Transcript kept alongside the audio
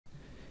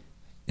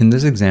In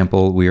this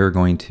example, we are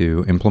going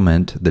to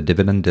implement the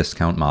dividend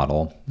discount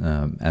model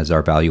as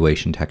our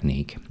valuation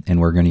technique, and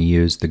we're going to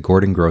use the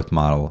Gordon growth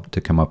model to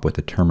come up with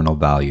a terminal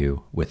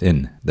value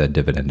within the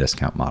dividend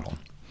discount model.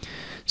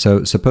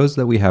 So suppose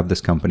that we have this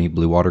company,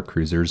 Bluewater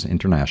Cruisers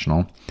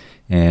International,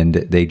 and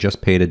they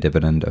just paid a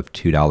dividend of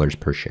 $2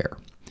 per share.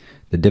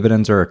 The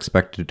dividends are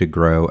expected to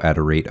grow at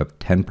a rate of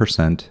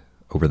 10%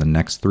 over the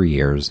next 3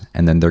 years,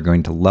 and then they're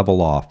going to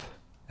level off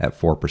at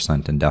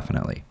 4%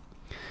 indefinitely.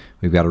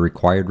 We've got a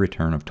required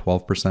return of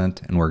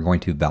 12%, and we're going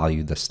to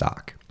value the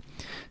stock.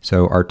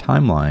 So our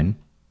timeline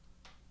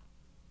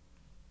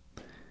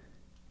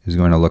is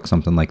going to look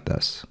something like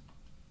this.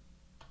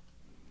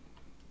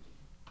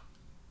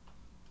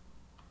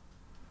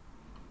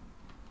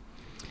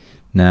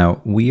 Now,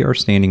 we are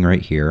standing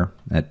right here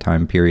at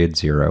time period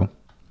 0,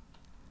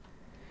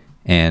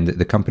 and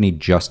the company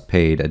just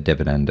paid a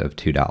dividend of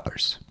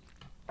 $2.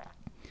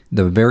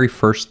 The very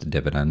first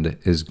dividend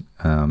is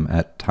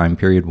at time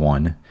period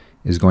 1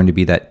 is going to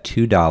be that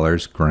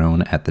 $2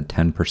 grown at the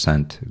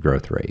 10%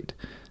 growth rate.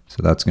 So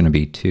that's going to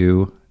be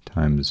 2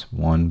 times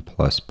 1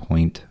 plus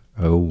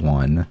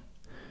 0.01,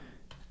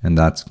 and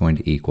that's going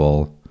to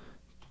equal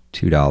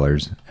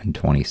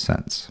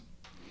 $2.20.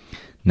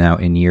 Now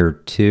in year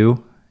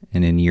 2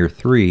 and in year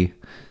 3,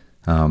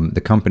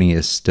 the company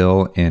is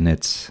still in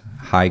its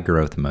high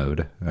growth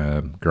mode,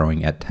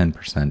 growing at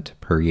 10%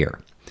 per year.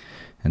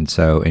 And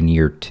so in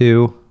year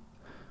 2,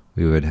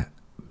 we would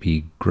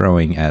be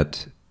growing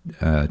at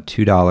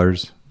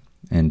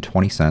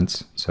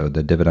 $2.20, so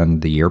the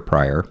dividend the year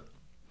prior.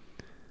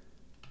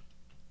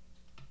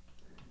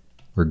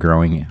 We're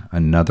growing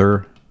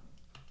another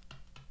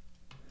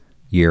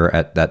year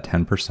at that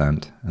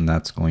 10%, and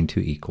that's going to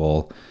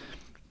equal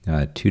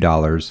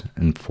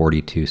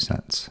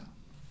 $2.42.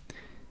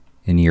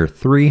 In year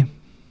 3,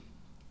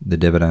 the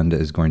dividend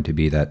is going to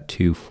be that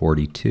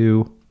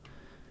 $2.42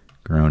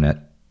 grown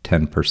at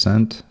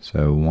 10%,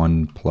 so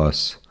 1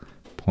 plus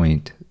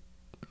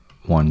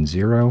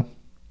 0.10,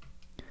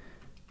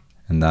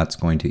 and that's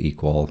going to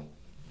equal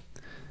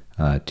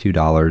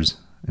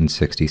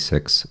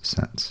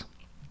 $2.66.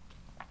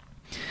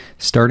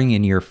 Starting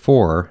in year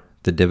 4,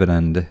 the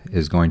dividend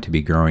is going to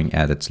be growing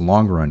at its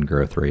long-run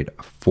growth rate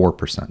of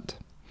 4%.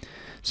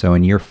 So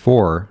in year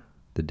 4,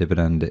 the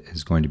dividend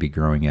is going to be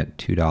growing at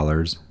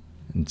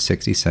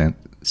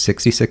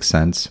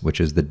 $2.66, which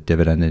is the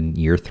dividend in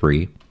year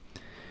 3,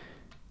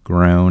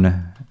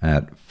 grown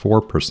at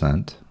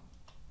 4%.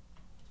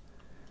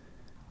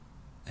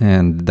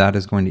 And that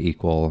is going to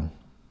equal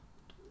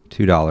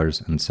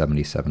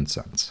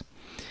 $2.77.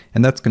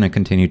 And that's going to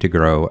continue to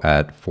grow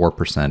at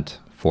 4%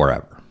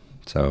 forever.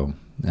 So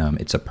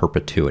it's a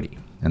perpetuity,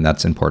 and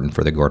that's important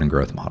for the Gordon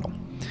growth model.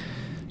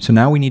 So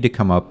now we need to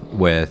come up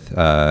with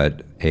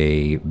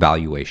a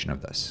valuation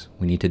of this.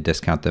 We need to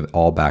discount them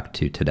all back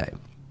to today.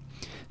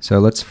 So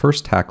let's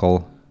first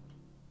tackle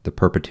the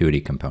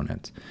perpetuity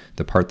component,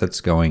 the part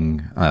that's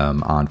going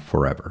on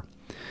forever.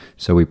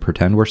 So we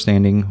pretend we're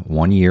standing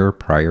 1 year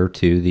prior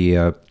to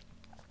the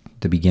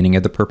beginning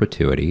of the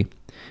perpetuity,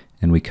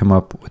 and we come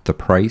up with the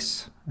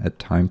price at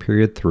time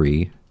period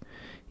 3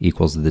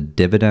 equals the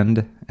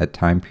dividend at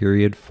time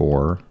period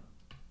 4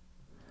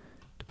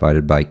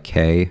 divided by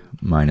K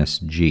minus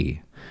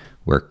G,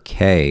 where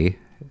K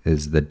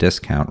is the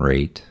discount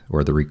rate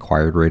or the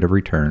required rate of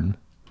return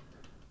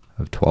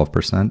of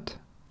 12%,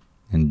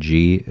 and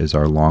G is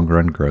our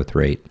long-run growth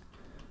rate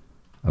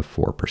of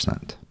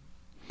 4%.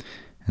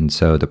 And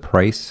so the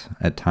price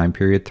at time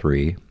period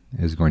 3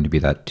 is going to be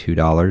that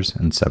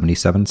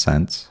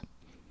 $2.77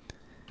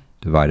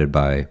 divided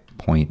by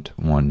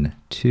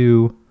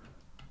 0.12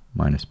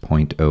 minus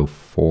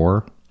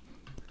 0.04,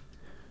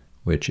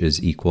 which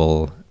is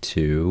equal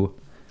to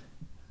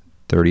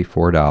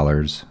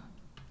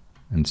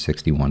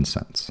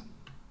 $34.61.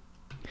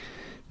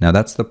 Now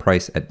that's the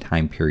price at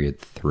time period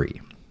 3.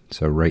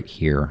 So right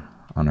here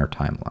on our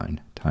timeline,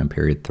 time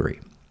period 3.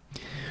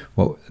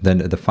 Well, then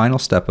the final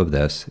step of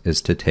this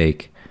is to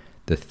take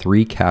the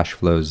 3 cash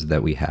flows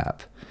that we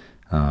have.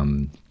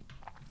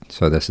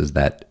 So this is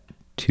that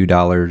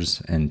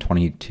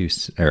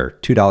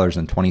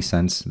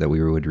 $2.20 that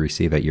we would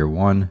receive at year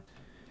 1,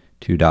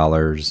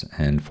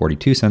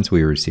 $2.42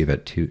 we receive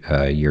at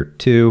year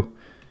 2,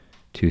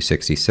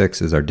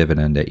 $2.66 is our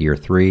dividend at year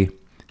 3,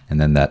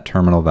 and then that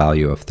terminal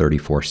value of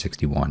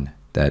 $34.61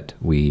 that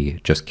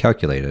we just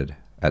calculated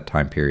at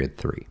time period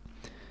 3.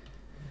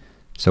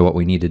 So what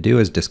we need to do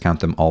is discount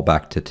them all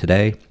back to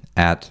today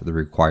at the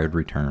required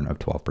return of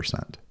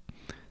 12%.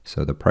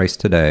 So the price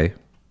today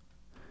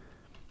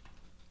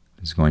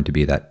is going to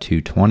be that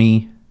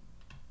 $2.20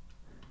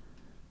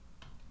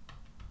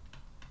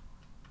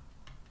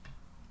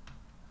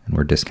 and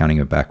we're discounting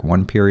it back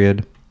 1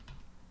 period.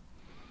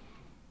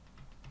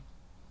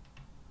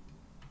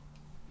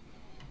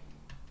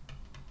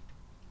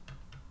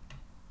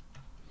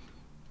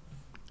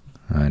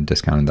 And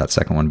discounting that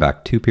second one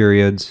back 2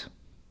 periods.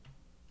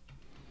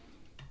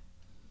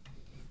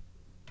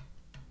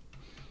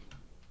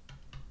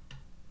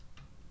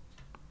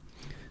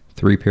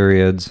 Three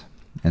periods,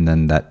 and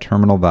then that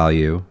terminal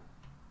value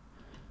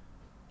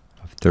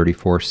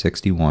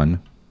 $34.61.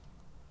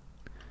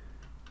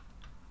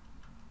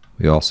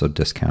 We also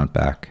discount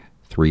back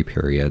 3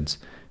 periods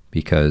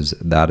because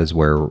that is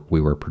where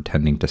we were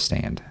pretending to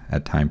stand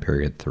at time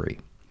period 3.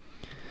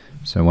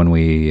 So when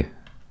we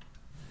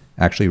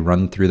actually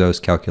run through those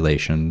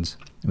calculations,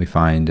 we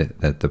find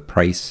that the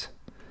price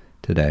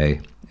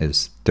today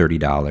is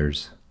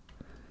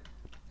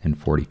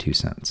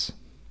 $30.42.